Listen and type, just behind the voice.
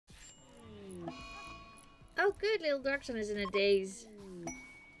good, little dark sun is in a daze.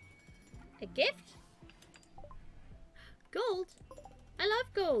 A gift? Gold? I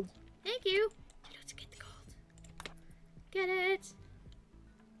love gold. Thank you. Let's get the gold. Get it.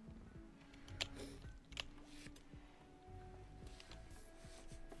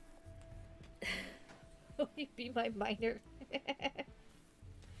 Will you be my miner?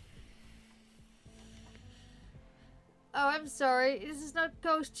 Oh, I'm sorry. This is not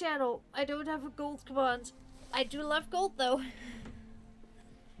Ghost Channel. I don't have a gold command. I do love gold, though.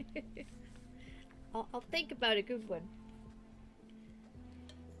 I'll think about a good one.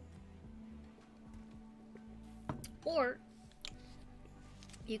 Or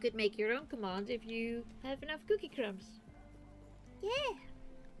you could make your own command if you have enough cookie crumbs. Yeah.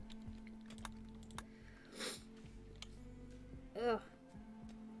 Ugh.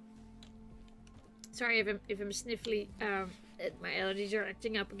 Sorry if I'm sniffly. My allergies are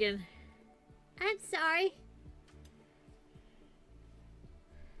acting up again. I'm sorry.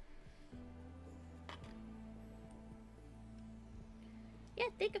 Yeah,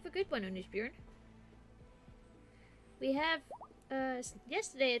 think of a good one, Unishbjorn. We have,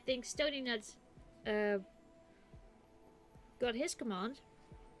 yesterday I think Stony Nuts, got his command.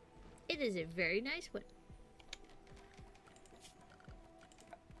 It is a very nice one.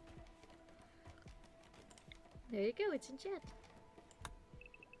 There you go, it's in chat.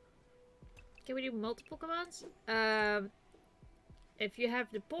 Can we do multiple commands? If you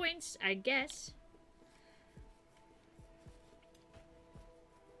have the points, I guess.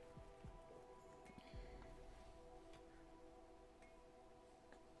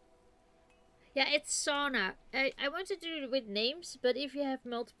 Yeah, it's sauna. I want to do it with names, but if you have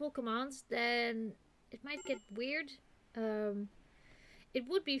multiple commands, then it might get weird. It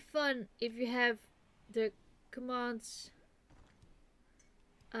would be fun if you have the commands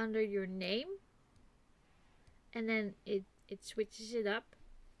under your name, and then it switches it up.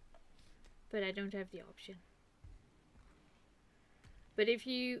 But I don't have the option. But if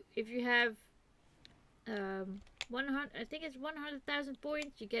you have 100, I think it's 100,000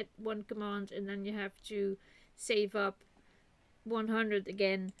 points, you get one command, and then you have to save up 100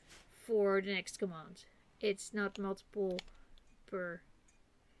 again for the next command. It's not multiple per.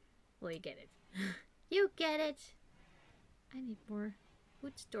 Well, you get it. You get it. I need more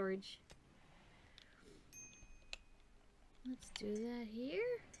wood storage. Let's do that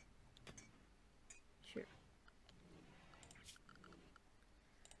here. Sure.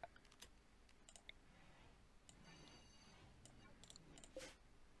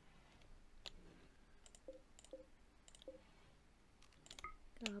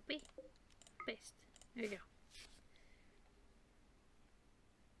 Copy. Paste. There you go.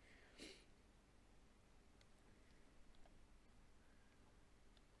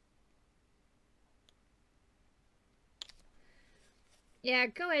 Yeah,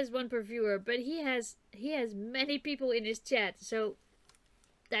 Ko has one per viewer, but he has many people in his chat, so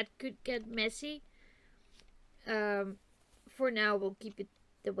that could get messy. For now, we'll keep it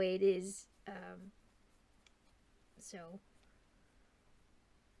the way it is. So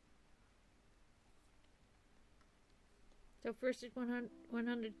first it's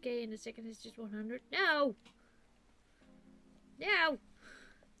 100k and the second is just 100. No! No!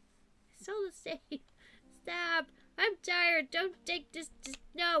 It's all the same. Stop! I'm tired. Don't take this.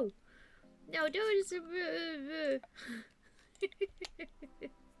 No! No, don't. It's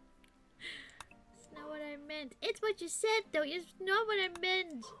not what I meant. It's what you said, though. It's not what I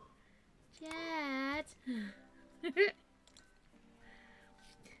meant. Chat. I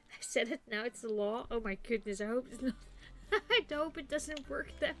said it, now it's the law. Oh my goodness, I hope it's not. I hope it doesn't work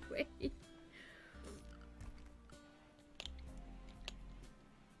that way.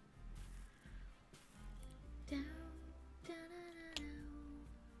 Down, down, down, down.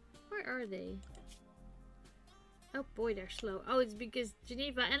 Where are they? Oh boy, they're slow. Oh, it's because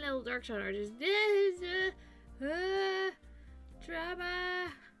Geneva and Little Dark Sun are just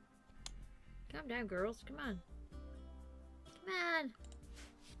drama. Calm down, girls. Come on. Come on.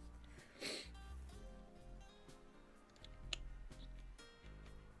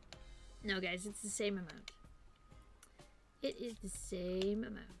 No, guys, it's the same amount. It is the same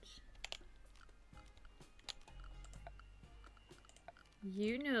amount.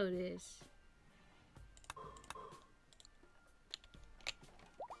 You know this.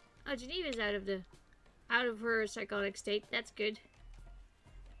 Oh, Geneva's out of her psychotic state. That's good.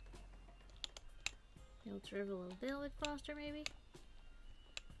 He'll travel a little bit faster, maybe.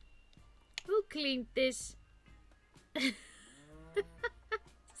 Who cleaned this? Is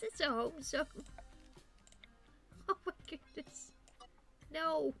this a home zone? Oh my goodness.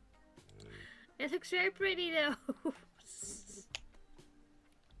 No. It looks very pretty though.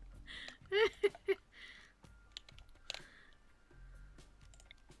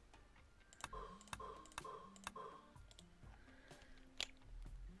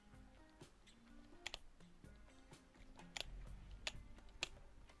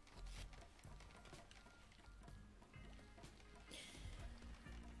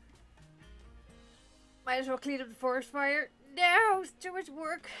 Might as well clean up the forest fire. No, it's too much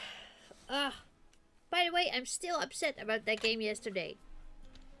work. Ugh. By the way, I'm still upset about that game yesterday.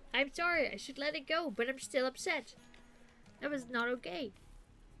 I'm sorry, I should let it go, but I'm still upset. That was not okay.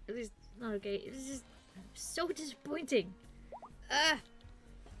 At least, not okay. It was just so disappointing.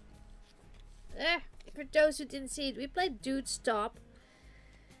 For those who didn't see it, we played Dude Stop.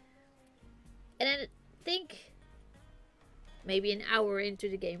 And I think maybe an hour into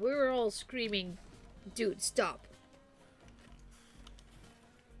the game, we were all screaming, "Dude, stop."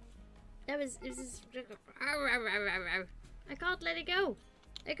 It was just... I can't let it go.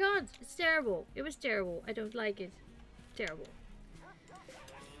 I can't. It's terrible. It was terrible. I don't like it. Terrible.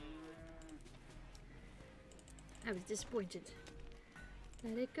 I was disappointed.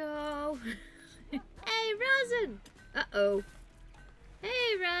 Let it go. Hey, Rosin! Uh-oh.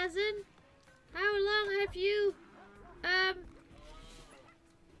 Hey, Rosin! How long have you...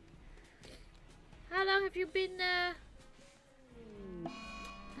 How long have you been,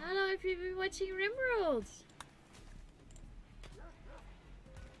 How long have you been watching Rimworld?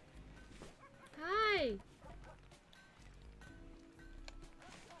 Hi!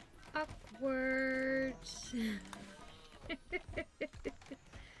 Awkward.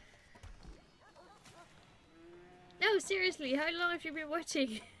 No, seriously, how long have you been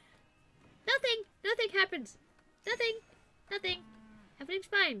watching? Nothing! Nothing happened! Nothing! Nothing! Everything's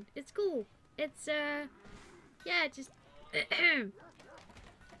fine. It's cool. It's, yeah, just...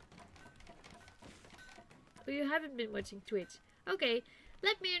 Oh, you haven't been watching Twitch. Okay,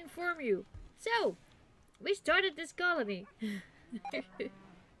 let me inform you. So, we started this colony.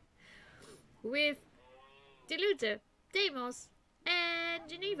 With Dilute, Deimos, and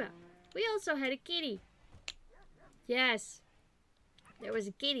Geneva. We also had a kitty. Yes, there was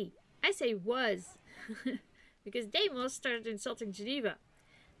a kitty. I say was. Because Deimos started insulting Geneva.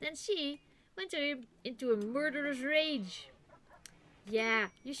 Then she went into a murderous rage. Yeah,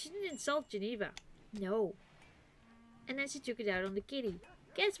 you shouldn't insult Geneva. No. And then she took it out on the kitty.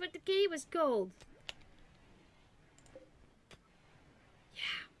 Guess what the kitty was called?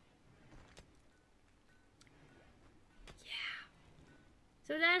 Yeah. Yeah.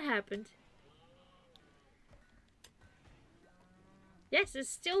 So that happened. Yes, it's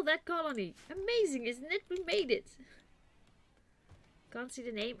still that colony. Amazing, isn't it? We made it. Can't see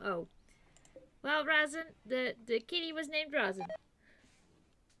the name. Oh. Well, Razin, the kitty was named Razin.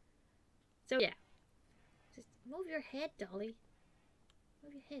 So yeah. Just move your head, Dolly.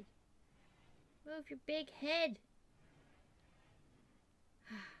 Move your head. Move your big head.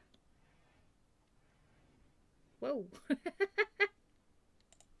 Whoa.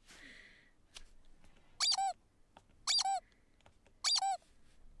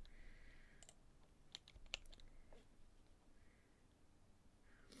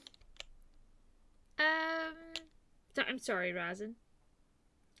 So I'm sorry, Razin.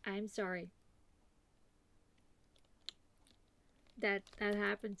 I'm sorry. That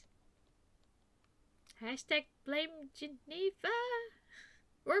happened. Hashtag blame Geneva.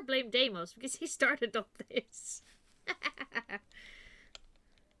 Or blame Deimos, because he started all this.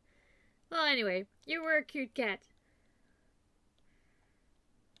 Well, anyway, you were a cute cat.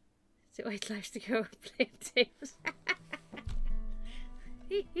 So I'd like to go blame Deimos.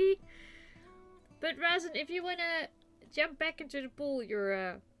 But Razin, if you wanna jump back into the pool,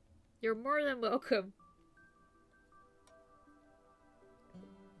 you're more than welcome.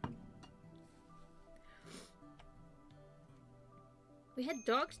 We had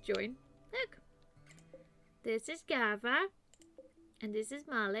dogs join. Look. This is Gava. And this is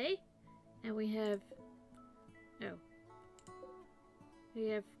Male. And we have... Oh. We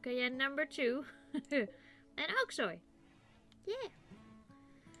have Cayenne number 2. And Oxoy. Yeah.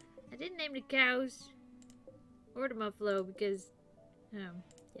 I didn't name the cows. Or the Muffalo because... yeah.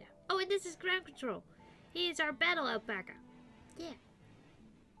 Oh, and this is Ground Control. He is our battle alpaca. Yeah.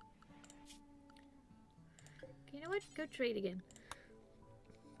 Okay, you know what? Go trade again.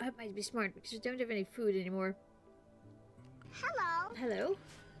 That might be smart because we don't have any food anymore. Hello. Hello?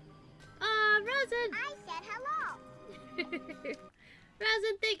 Razin! I said hello.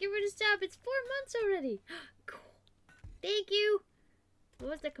 Razin, thank you for the sub. It's 4 months already. Cool. Thank you.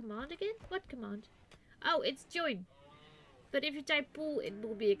 What was the command again? What command? Oh, it's join. But if you type pool, it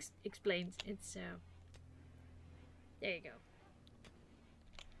will be explained. It's there you go.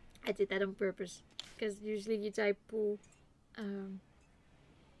 I did that on purpose because usually you type pool. So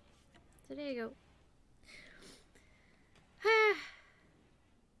there you go.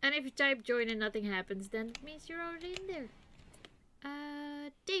 And if you type join and nothing happens, then it means you're already in there.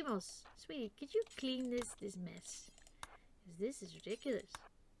 Demos, sweetie, could you clean this mess? Because this is ridiculous.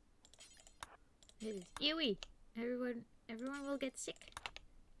 It is ewy. Everyone will get sick.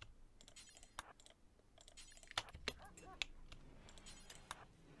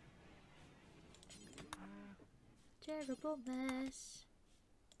 Terrible mess.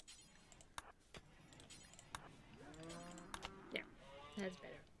 Yeah, that's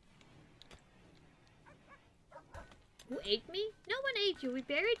better. Who ate me? No one ate you. We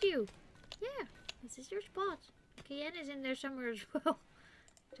buried you. Yeah, this is your spot. Cayenne is in there somewhere as well.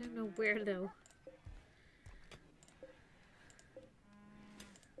 Don't know where though.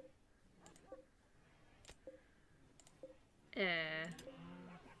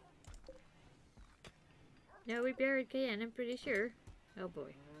 No, we buried Cayenne, I'm pretty sure. Oh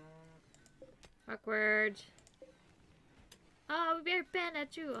boy. Awkward. Oh, we buried Panda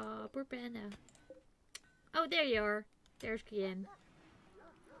too. Oh, poor Panda. Oh, there you are. There's Cayenne.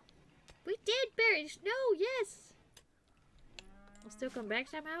 We did bury Snow, yes! We'll still come back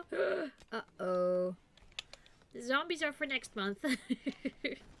somehow. Uh-oh. The zombies are for next month.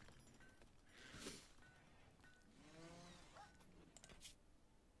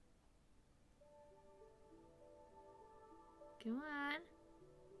 Come on.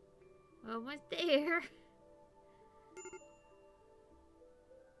 Almost there.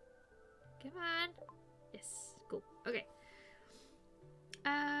 Come on. Yes. Cool. Okay.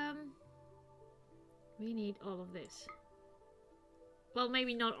 We need all of this. Well,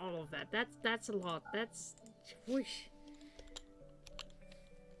 maybe not all of that. That's a lot. That's whoosh.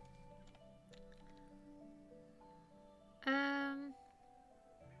 Can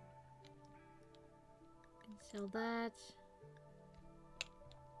sell that.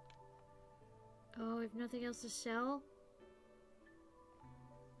 Oh, if nothing else to sell.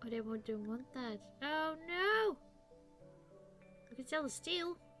 Oh, they don't want that. Oh no! We can sell the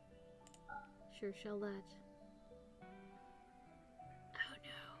steel. Sure, sell that. Oh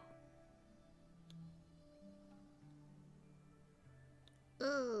no.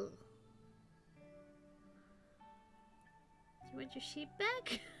 Ugh. You want your sheep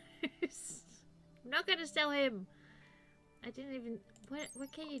back? I'm not gonna sell him. I didn't even.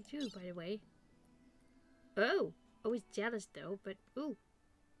 What can you do, by the way? Oh, he's jealous though. But ooh,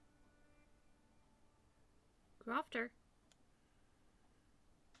 Crofter.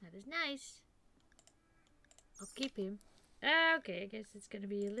 That is nice. I'll keep him. Okay, I guess it's gonna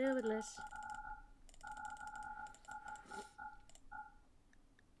be a little bit less.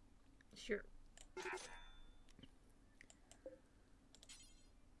 Sure.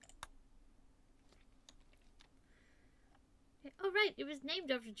 Oh right, it was named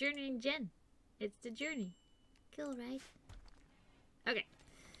after Journeying Jen. It's the journey. Cool, right? Okay.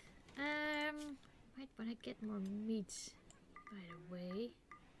 Might wanna get more meat, by the way.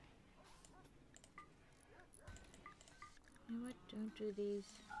 You know what? Don't do these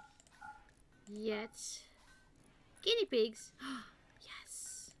yet. Guinea pigs.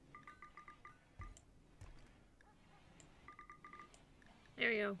 Yes. There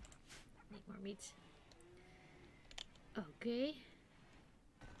we go. Need more meat. Okay.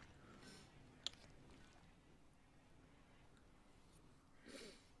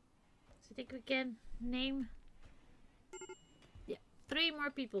 So I think we can name 3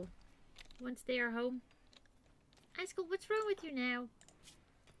 more people once they are home. Icicle, what's wrong with you now?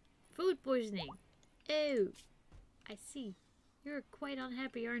 Food poisoning. Oh, I see. You're quite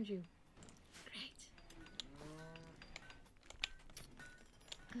unhappy, aren't you? Great.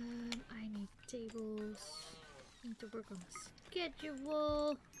 I need tables. I need to work on the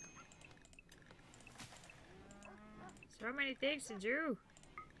schedule. So many things to do.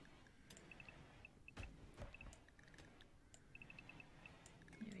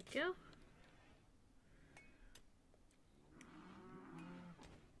 There we go.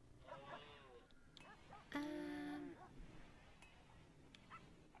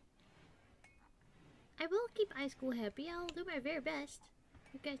 I will keep iSchool happy. I'll do my very best.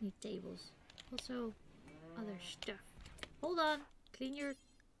 You guys need tables. Also, other stuff. Hold on. Clean your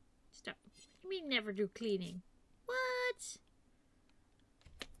stuff. You mean never do cleaning? What?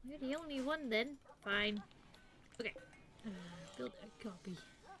 You're the only one then. Fine. Okay. Build a copy.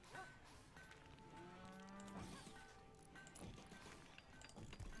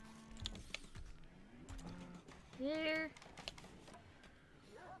 There.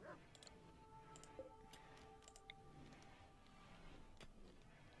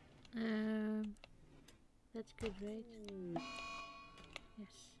 That's good, right?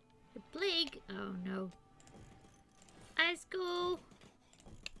 Yes. The plague! Oh no. Ice school!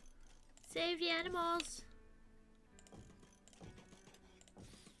 Save the animals!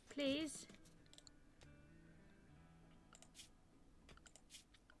 Please.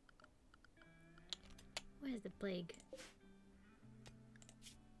 Where's the plague?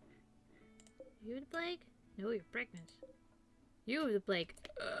 You the plague? No, you're pregnant. You the plague.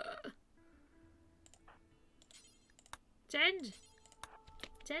 Send!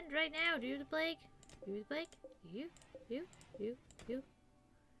 Send right now. Do you the plague? You the plague? You.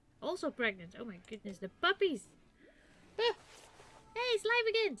 Also pregnant. Oh my goodness, the puppies! Ah. Hey, Slime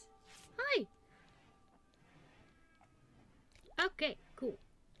Begins! Hi! Okay, cool.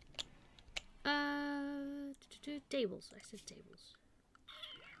 Tables. I said tables.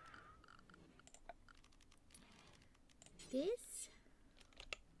 This?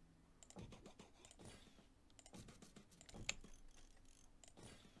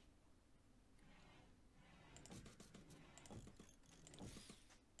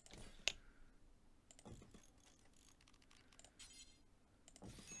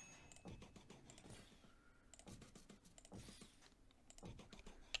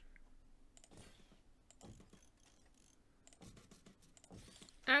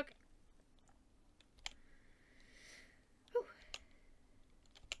 Okay. Whew.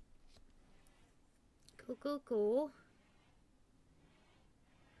 Cool.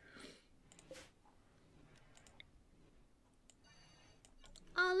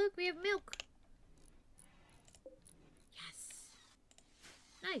 Oh, look, we have milk. Yes.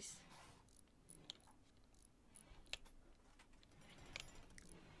 Nice.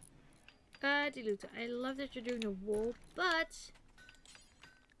 Diluta, I love that you're doing a wall, but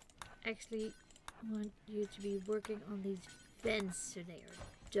actually want you to be working on these vents so they are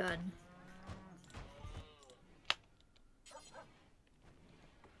done.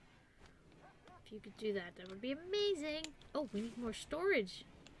 If you could do that, that would be amazing. Oh, we need more storage.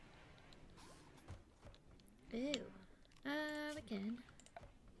 Ew. We can.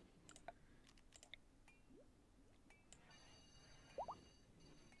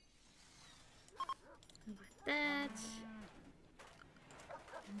 How about that?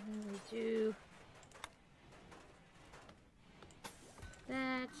 And then we do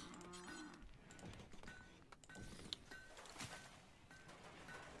that.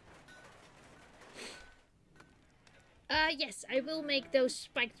 Yes, I will make those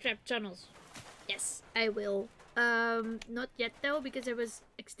spike trap tunnels. Yes, I will. Not yet though, because I was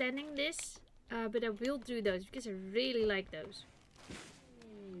extending this. But I will do those because I really like those.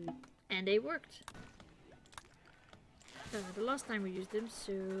 And they worked. The last time we used them,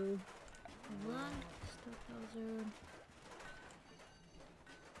 so hold on. Stockpile zone.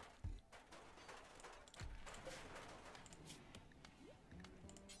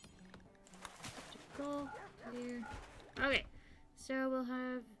 Go clear. Okay, so we'll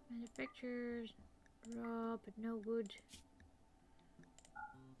have manufacturers raw, but no wood.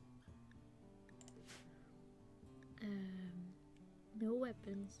 No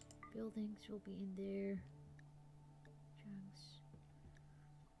weapons. Buildings will be in there. Chunks.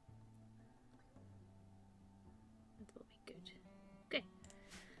 That will be good. Okay.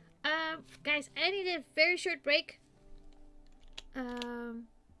 Guys, I need a very short break.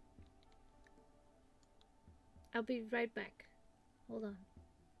 I'll be right back. Hold on.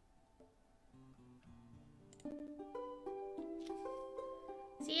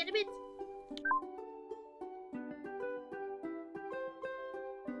 See you in a bit.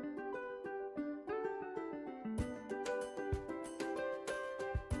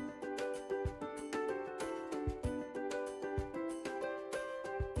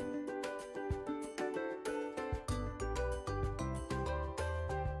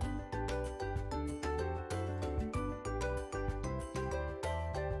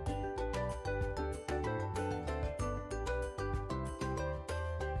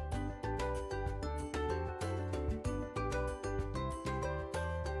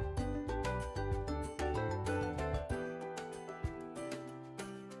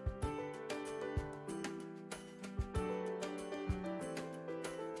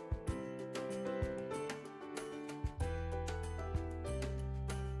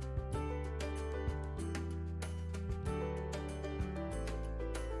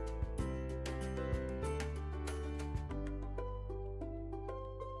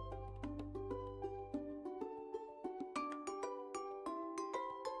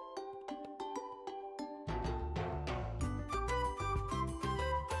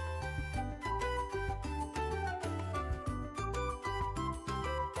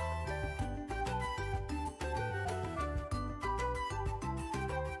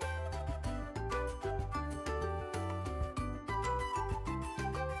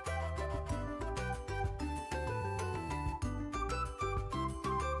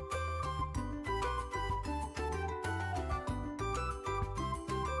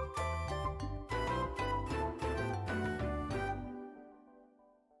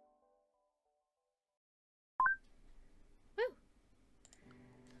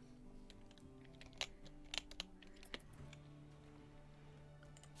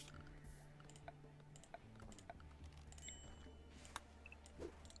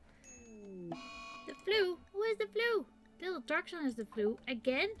 Little Darkson has the flu.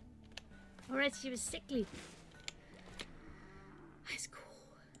 Again? Alright, she was sickly. That's cool.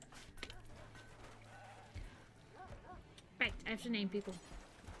 Right, I have to name people.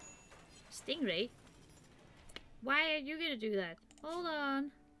 Stingray? Why are you gonna do that? Hold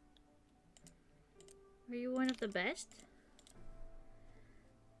on. Are you one of the best?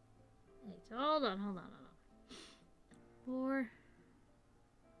 Wait, hold on. 4,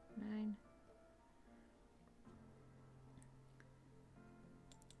 9.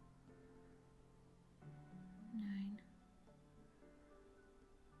 9,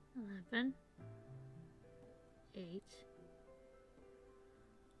 11, 8,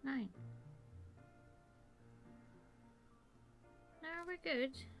 9. Now we're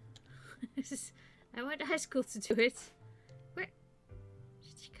good. I went to high school to do it. Where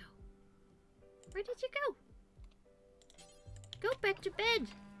did you go? Where did you go? Go back to bed.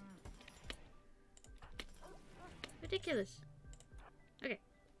 Ridiculous. Okay.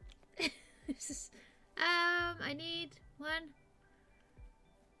 I need 1,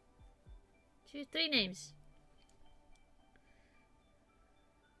 2, 3 names.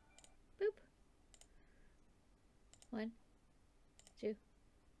 Boop. 1, 2,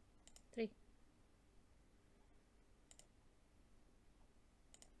 3.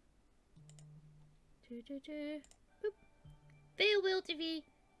 Boop. Rimworld TV,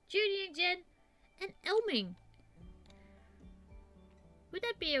 Judy and Jen, and Elming. Would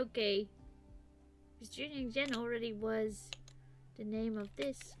that be okay? Because Judy and Jen already was the name of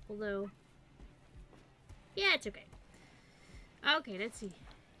this, although... Yeah, it's okay. Okay, let's see.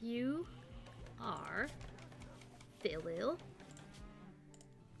 You are Phil.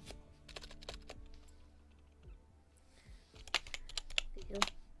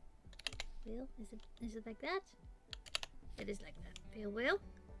 Will, is it like that? It is like that. Phil Will.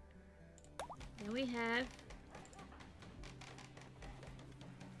 Then we have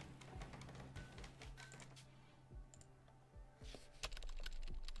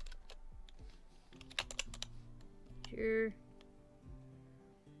sure.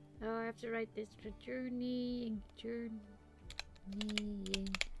 Oh, I have to write this for journeying. Jen.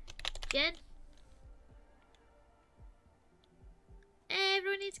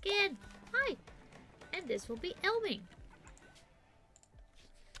 Everyone needs Jen. Hi. And this will be Elming.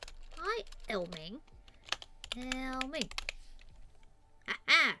 Hi, Elming. Elming.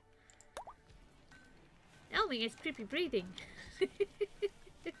 Aha! Elming is creepy breathing.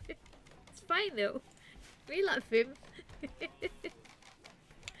 It's fine though. We love him.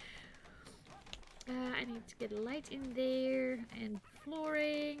 I need to get a light in there and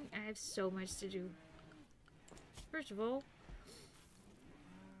flooring. I have so much to do. First of all,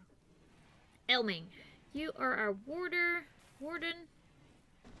 Elming, you are our warden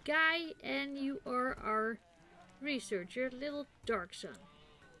guy, and you are our researcher, little Darkson.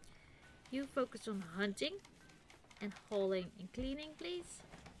 You focus on hunting and hauling and cleaning, please.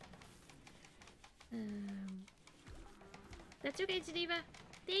 That's okay, Geneva.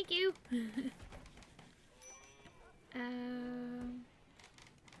 Thank you. And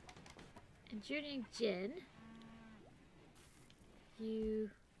Judy and Jen, you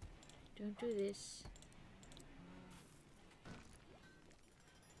don't do this.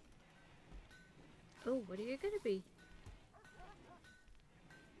 Oh, what are you gonna be?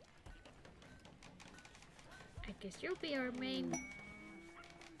 I guess you'll be our main.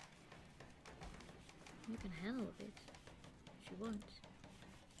 You can handle a bit if you want.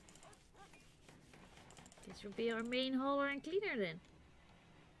 Guess you'll be our main hauler and cleaner then.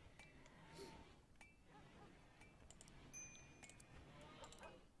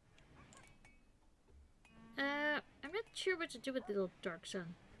 I'm not sure what to do with little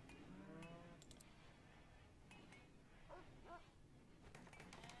Darkson.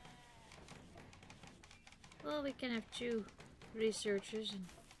 Well, we can have 2 researchers, and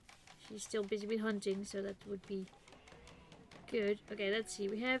she's still busy with hunting, so that would be good. Okay, let's see.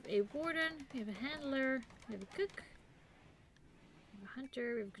 We have a warden, we have a handler, we have a cook, we have a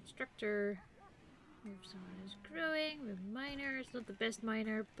hunter, we have a constructor, we have someone who's growing, we have a miner. It's not the best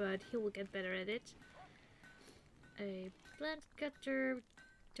miner, but he will get better at it. A plant cutter. We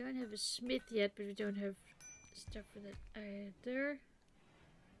don't have a smith yet, but we don't have stuff for that either.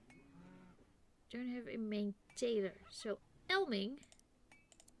 Don't have a maintainer. So Elming,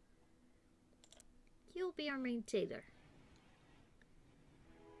 you'll be our maintainer.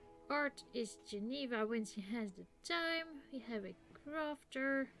 Art is Geneva when she has the time. We have a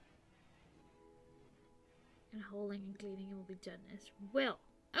crafter. And hauling and cleaning will be done as well.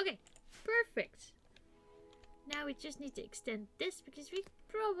 Okay, perfect. Now we just need to extend this because we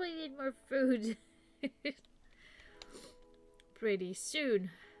probably need more food. pretty soon.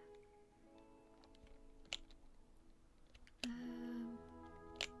 You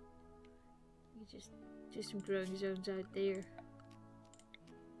just do some growing zones out there.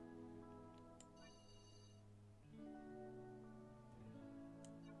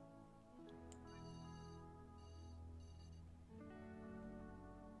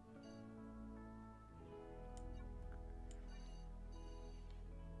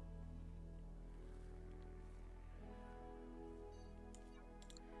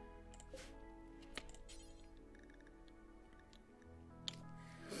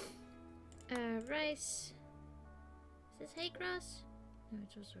 Rice. Is this hay grass? No,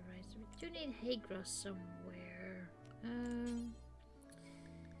 it's also rice. We do need hay grass somewhere.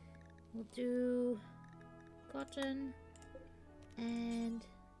 We'll do cotton and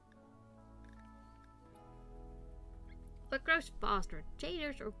what grows faster,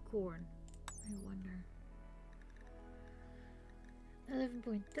 taters or corn? I wonder.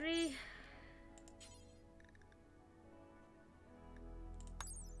 11.3.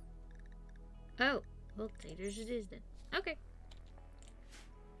 Oh, well, taters it is then. Okay.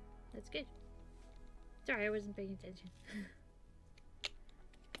 That's good. Sorry, I wasn't paying attention.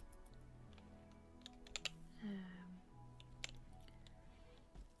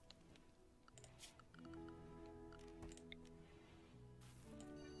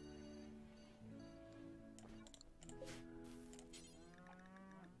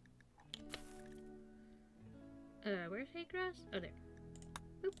 Where's hay grass? Oh, there.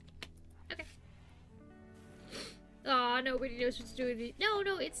 Oop. Okay. Aw, oh, nobody knows what to do with it. No,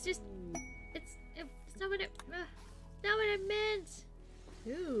 it's just... It's not what it... not what I meant!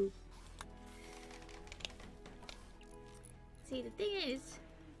 Ooh. See, the thing is...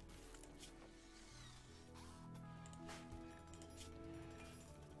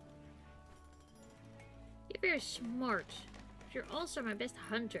 You're very smart. You're also my best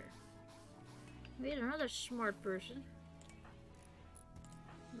hunter. We had another smart person.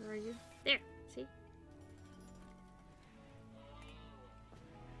 Where are you? There, see?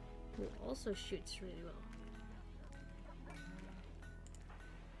 Who also shoots really well.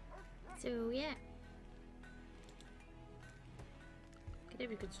 So, yeah. Could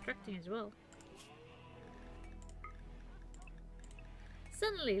be constructing as well.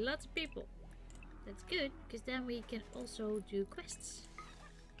 Suddenly, lots of people. That's good, because then we can also do quests.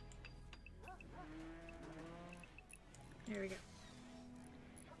 There we go.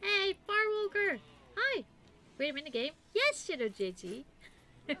 Hey, Firewalker! Hi! Wait a minute, game? Yes, Shadow JT.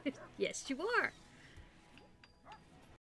 Yes, you are.